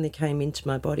I finally came into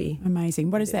my body.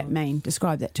 Amazing. What does that mean?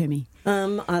 Describe that to me.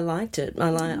 I liked it.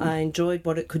 I enjoyed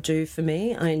what it could do for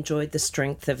me. I enjoyed the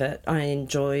strength of it. I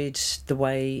enjoyed the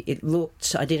way it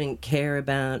looked. I didn't care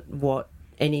about what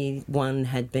anyone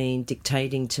had been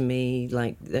dictating to me,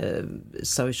 like the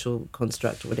social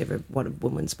construct or whatever, what a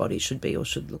woman's body should be or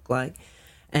should look like.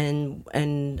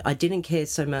 And I didn't care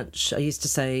so much. I used to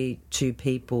say to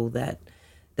people that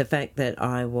the fact that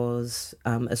I was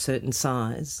a certain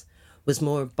size was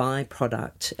more a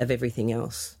byproduct of everything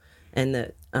else. And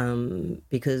that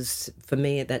because for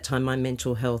me at that time, my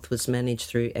mental health was managed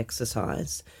through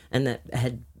exercise, and that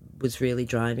was really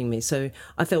driving me. So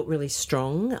I felt really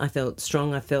strong. I felt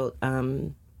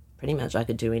pretty much I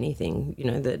could do anything,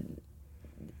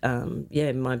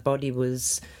 my body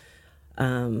was...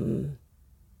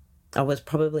 I was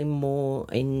probably more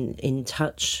in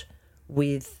touch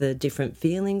with the different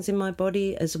feelings in my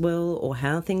body as well, or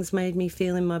how things made me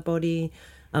feel in my body.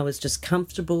 I was just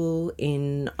comfortable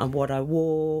in what I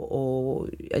wore, or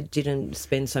I didn't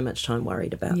spend so much time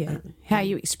worried about that. How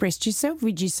you expressed yourself,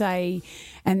 would you say,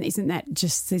 and isn't that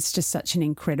it's just such an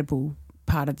incredible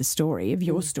part of the story, of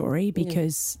your story,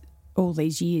 because... all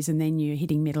these years, and then you're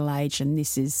hitting middle age, and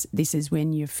this is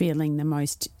when you're feeling the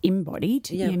most embodied.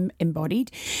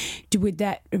 Would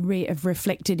that have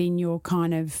reflected in your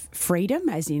kind of freedom,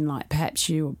 as in like perhaps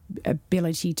your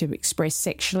ability to express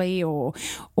sexually or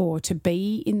to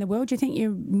be in the world? Do you think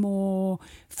you're more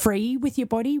free with your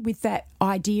body with that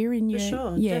idea in your... For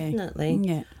sure, definitely.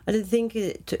 Yeah. I did think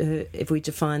if we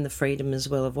define the freedom as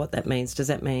well of what that means, does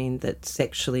that mean that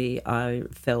sexually I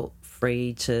felt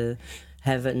free to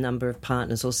have a number of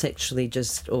partners, or sexually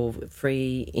or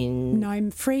free in... No,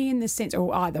 free in the sense,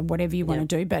 or either, whatever you want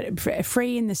to do, but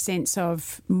free in the sense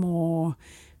of more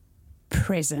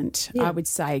present, I would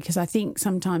say, because I think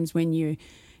sometimes when you're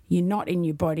not in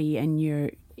your body and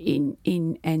you're in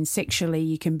and sexually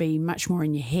you can be much more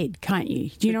in your head, can't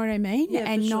you? Do you know what I mean? Yeah,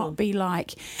 and not be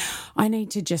like, I need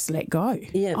to just let go.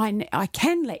 Yeah. I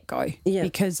can let go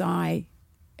because I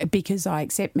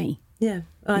accept me. Yeah,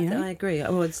 I agree.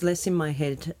 Well, it's less in my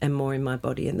head and more in my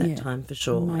body in that time, for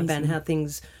sure. Amazing. About how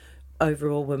things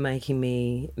overall were making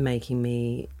me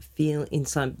feel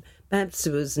inside. Perhaps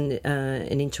it was an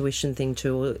intuition thing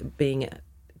too, or being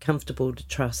comfortable to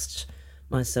trust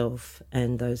myself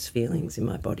and those feelings in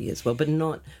my body as well, but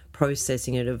not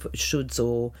processing it of shoulds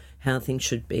or how things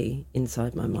should be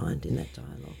inside my mind in that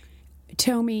dialogue.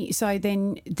 Tell me, so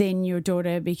then your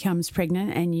daughter becomes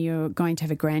pregnant and you're going to have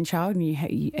a grandchild, and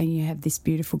you have this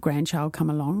beautiful grandchild come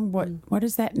along. What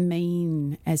does that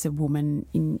mean as a woman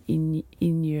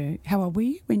in your... How old were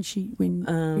you when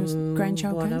your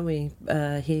grandchild came? What are we?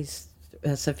 He's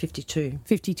 52.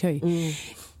 52.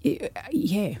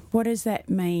 Yeah. What does that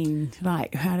mean?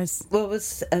 Like, how does... Well, it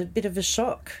was a bit of a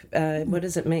shock. What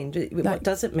does it mean? What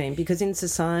does it mean? Because in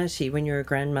society, when you're a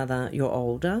grandmother, you're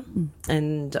older.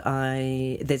 And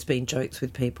there's been jokes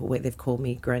with people where they've called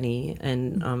me granny,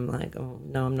 and I'm like, oh,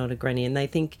 no, I'm not a granny. And they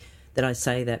think that I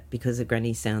say that because a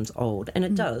granny sounds old. And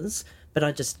it does, but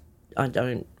I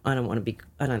don't want to be...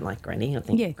 I don't like granny. I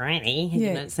think granny,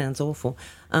 it sounds awful.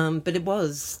 But it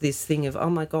was this thing of, oh,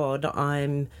 my God,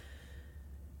 I'm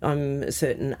a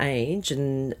certain age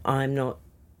and I'm not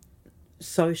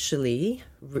socially,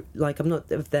 like I'm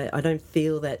not of that, I don't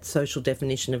feel that social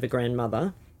definition of a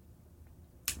grandmother.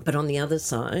 But on the other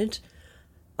side,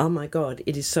 oh my God,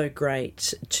 it is so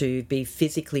great to be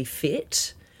physically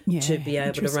fit, to be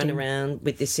able to run around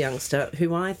with this youngster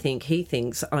who he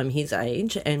thinks I'm his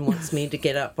age and wants me to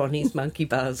get up on his monkey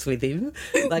bars with him.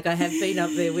 Like I have been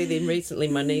up there with him recently.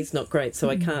 My knee's not great, so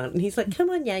I can't. And he's like, come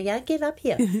on, yeah, get up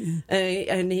here.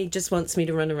 And he just wants me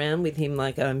to run around with him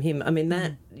like I'm him. I mean,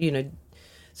 that,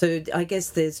 So I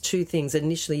guess there's two things.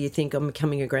 Initially you think I'm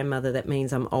becoming a grandmother, that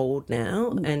means I'm old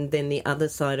now. And then the other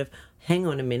side of, hang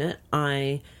on a minute,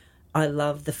 I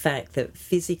love the fact that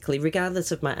physically,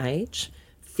 regardless of my age,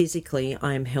 physically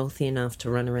I am healthy enough to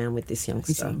run around with this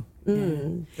youngster.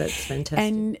 That's fantastic.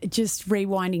 And just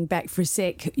rewinding back for a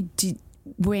sec,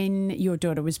 when your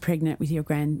daughter was pregnant with your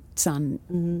grandson,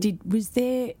 was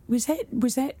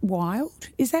that wild?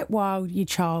 Is that wild, your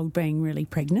child being really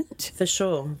pregnant? For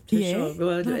sure.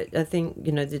 Well, I think,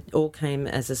 it all came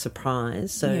as a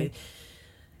surprise. So,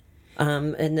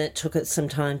 and that took it some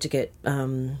time to get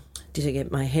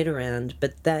my head around.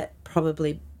 But that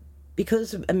probably,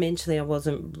 because mentally I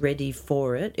wasn't ready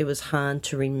for it, it was hard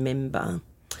to remember.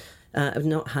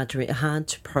 Hard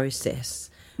to process.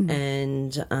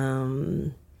 And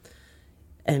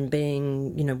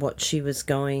being, what she was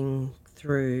going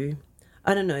through,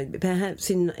 I don't know, perhaps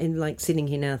in like sitting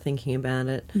here now thinking about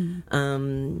it,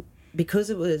 because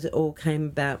it all came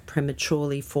about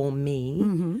prematurely for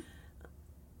me,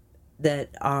 that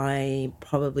I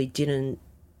probably didn't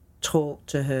talk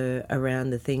to her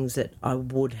around the things that I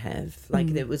would have.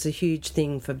 Like, there was a huge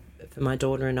thing for my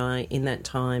daughter and I in that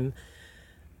time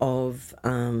of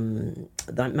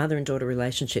like mother and daughter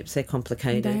relationships. They're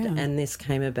complicated, and this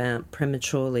came about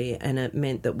prematurely, and it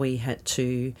meant that we had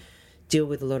to deal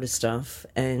with a lot of stuff,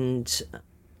 and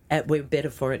we're better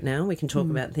for it now. We can talk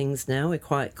about things now. We're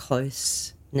quite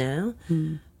close now.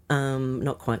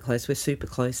 Not quite close, we're super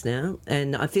close now.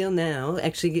 And I feel now,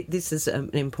 actually, this is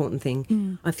an important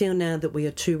thing, I feel now that we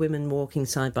are two women walking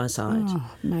side by side.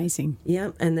 Oh, amazing.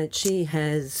 Yeah, and that she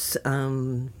has...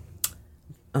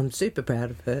 I'm super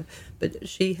proud of her, but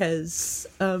she has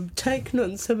taken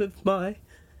on some of my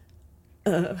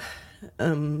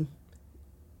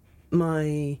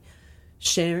my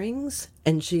sharings,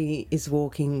 and she is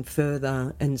walking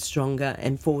further and stronger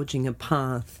and forging a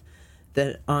path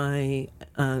that I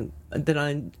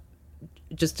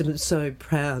just am so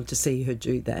proud to see her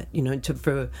do that,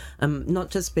 for not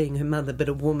just being her mother, but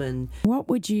a woman. What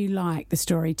would you like the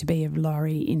story to be of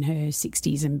Laurie in her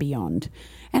 60s and beyond?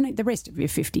 And the rest of your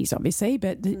 50s, obviously,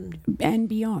 but and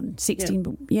beyond,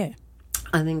 16,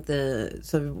 I think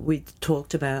so we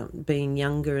talked about being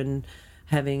younger and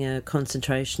having a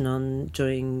concentration on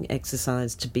doing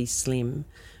exercise to be slim.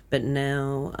 But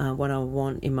now what I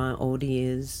want in my older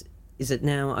years is that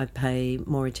now I pay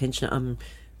more attention. I'm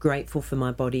grateful for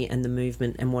my body and the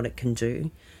movement and what it can do,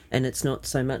 and it's not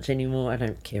so much anymore, I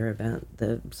don't care about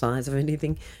the size of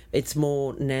anything. It's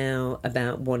more now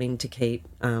about wanting to keep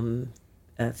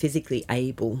physically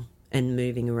able and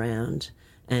moving around,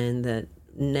 and that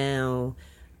now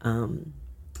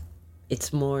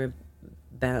it's more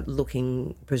about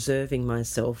preserving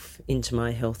myself into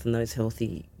my health and those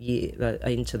healthy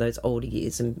into those older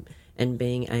years, and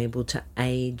being able to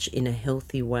age in a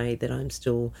healthy way, that I'm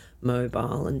still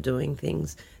mobile and doing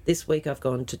things. This week I've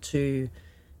gone to 2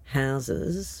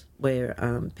 houses where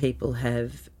people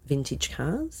have vintage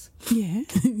cars. Yeah.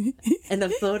 And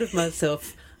I've thought of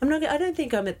myself, I don't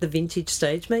think I'm at the vintage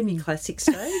stage, maybe classic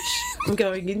stage I'm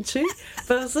going into.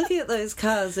 But I was looking at those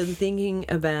cars and thinking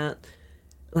about,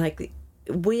 like,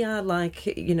 we are like,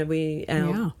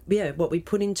 what we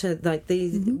put into, like,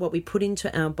 these, what we put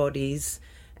into our bodies.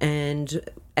 And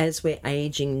as we're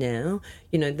aging now,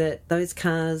 that those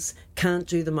cars can't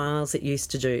do the miles it used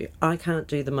to do. I can't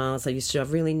do the miles I used to.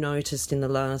 I've really noticed in the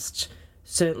last,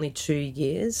 certainly 2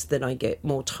 years, that I get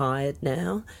more tired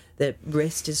now, that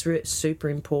rest is super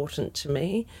important to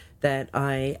me, that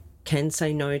I can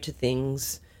say no to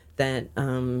things, that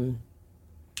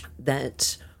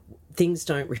things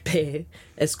don't repair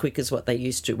as quick as what they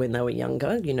used to when they were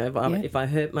younger. If I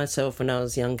hurt myself when I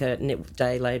was younger, and a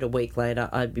day later, a week later,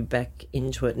 I'd be back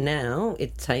into it. Now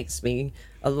it takes me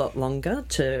a lot longer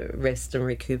to rest and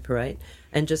recuperate.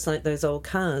 And just like those old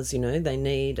cars, they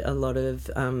need a lot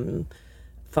of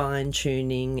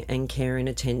fine-tuning and care and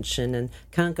attention, and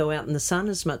can't go out in the sun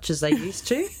as much as they used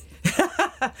to.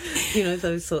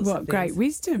 Those sorts of things. What great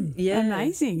wisdom. Yeah.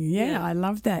 Amazing. Yeah, I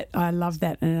love that. I love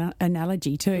that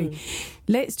analogy too.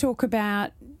 Let's talk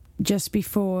about, just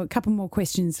before, a couple more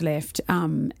questions left.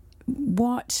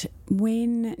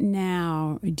 When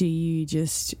now do you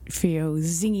just feel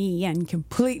zingy and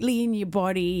completely in your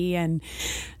body and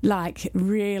like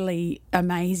really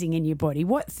amazing in your body?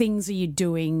 What things are you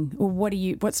doing, or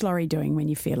what's Laurie doing when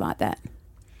you feel like that?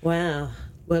 Wow.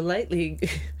 Well, lately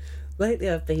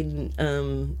I've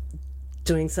been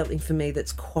doing something for me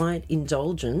that's quite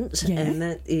indulgent, and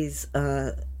that is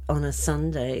on a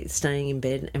Sunday staying in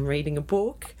bed and reading a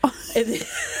book.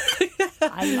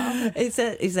 I love it. Is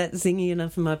that zingy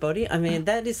enough for my body? I mean,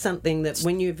 that is something that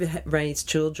when you've raised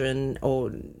children,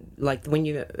 or like when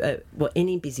you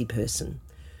any busy person,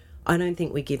 I don't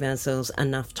think we give ourselves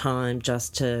enough time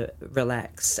just to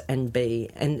relax and be.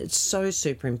 And it's so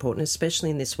super important, especially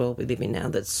in this world we live in now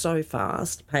that's so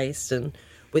fast-paced, and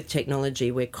with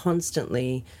technology, we're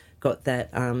constantly got that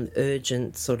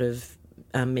urgent sort of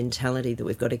mentality that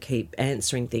we've got to keep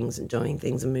answering things and doing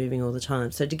things and moving all the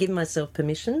time. So to give myself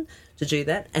permission to do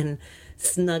that and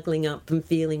snuggling up and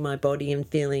feeling my body and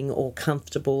feeling all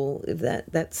comfortable,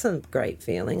 that's a great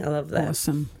feeling. I love that.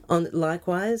 Awesome.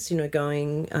 Likewise,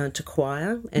 going to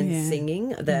choir and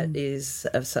singing, that is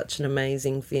such an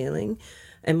amazing feeling.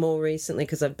 And more recently,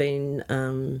 because I've been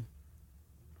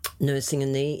nursing a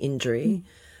knee injury,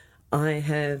 I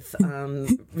have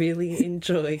really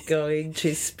enjoyed going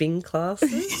to spin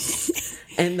classes,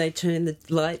 and they turn the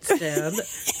lights down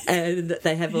and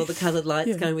they have all the coloured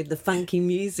lights going with the funky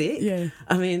music. Yeah.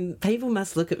 I mean, people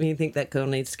must look at me and think that girl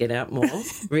needs to get out more,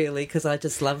 really, because I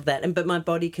just love that. But my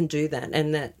body can do that,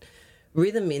 and that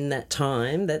rhythm in that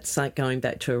time, that's like going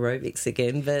back to aerobics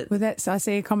again. But I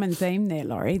see a common theme there,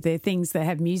 Laurie. They're things that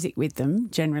have music with them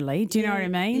generally. Do you know what I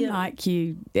mean? Yeah. Like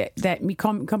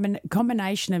that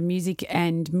combination of music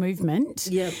and movement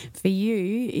for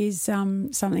you is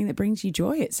something that brings you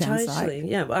joy, it sounds totally.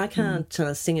 like. Yeah, well, I can't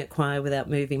sing at choir without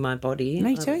moving my body.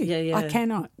 Me too. Yeah. I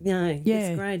cannot. No,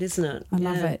 it's great, isn't it? I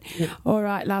love it. Yeah. All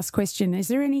right, last question. Is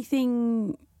there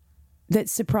anything that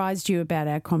surprised you about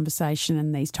our conversation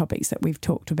and these topics that we've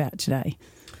talked about today?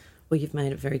 Well, you've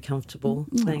made it very comfortable.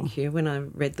 Thank you. When I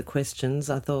read the questions,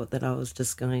 I thought that I was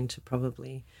just going to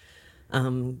probably...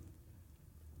 I'm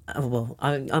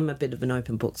a bit of an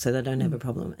open book, so I don't have a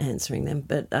problem answering them,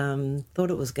 but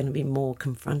thought it was going to be more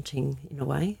confronting in a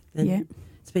way.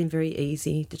 It's been very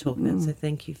easy to talk about, so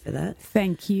thank you for that.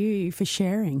 Thank you for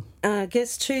sharing. I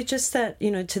guess too, just that,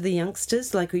 to the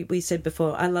youngsters, like we said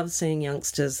before, I love seeing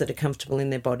youngsters that are comfortable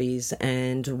in their bodies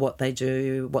and what they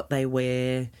do, what they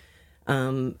wear.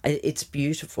 It's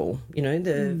beautiful.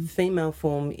 The female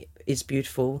form is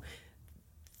beautiful.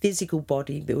 Physical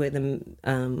body,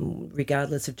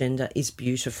 regardless of gender, is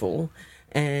beautiful.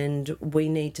 And we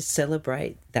need to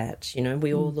celebrate that.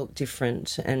 We all look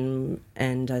different,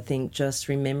 and I think just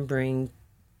remembering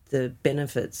the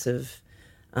benefits of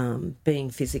being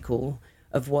physical,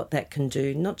 of what that can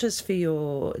do, not just for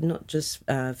your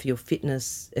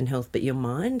fitness and health, but your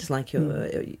mind. Like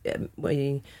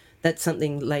that's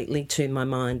something lately to my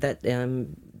mind that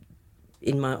in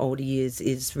my older years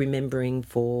is remembering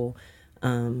for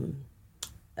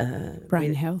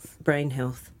brain health.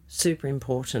 Super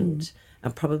important.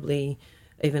 Probably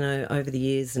even over the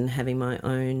years and having my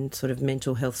own sort of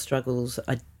mental health struggles,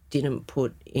 I didn't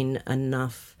put in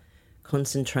enough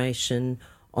concentration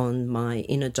on my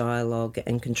inner dialogue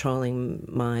and controlling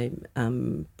my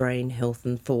brain health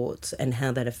and thoughts and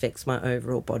how that affects my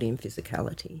overall body and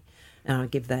physicality. And I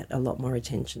give that a lot more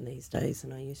attention these days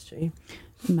than I used to.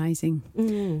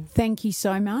 Amazing. Thank you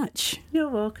so much. You're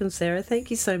welcome, Sarah.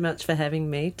 Thank you so much for having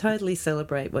me. Totally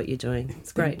celebrate what you're doing.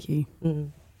 It's great. Thank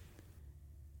you.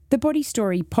 The Body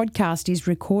Story podcast is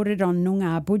recorded on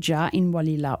Noongar Budja in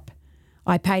Wallilup.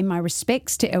 I pay my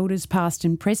respects to elders past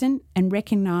and present and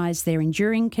recognise their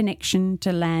enduring connection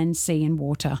to land, sea and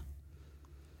water.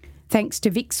 Thanks to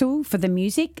Vixel for the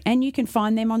music, and you can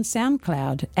find them on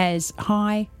SoundCloud as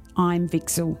Hi, I'm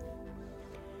Vixel.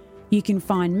 You can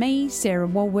find me, Sarah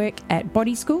Walwork, at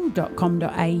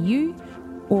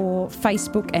bodyschool.com.au or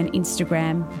Facebook and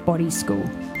Instagram Body School.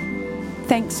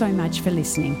 Thanks so much for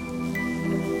listening.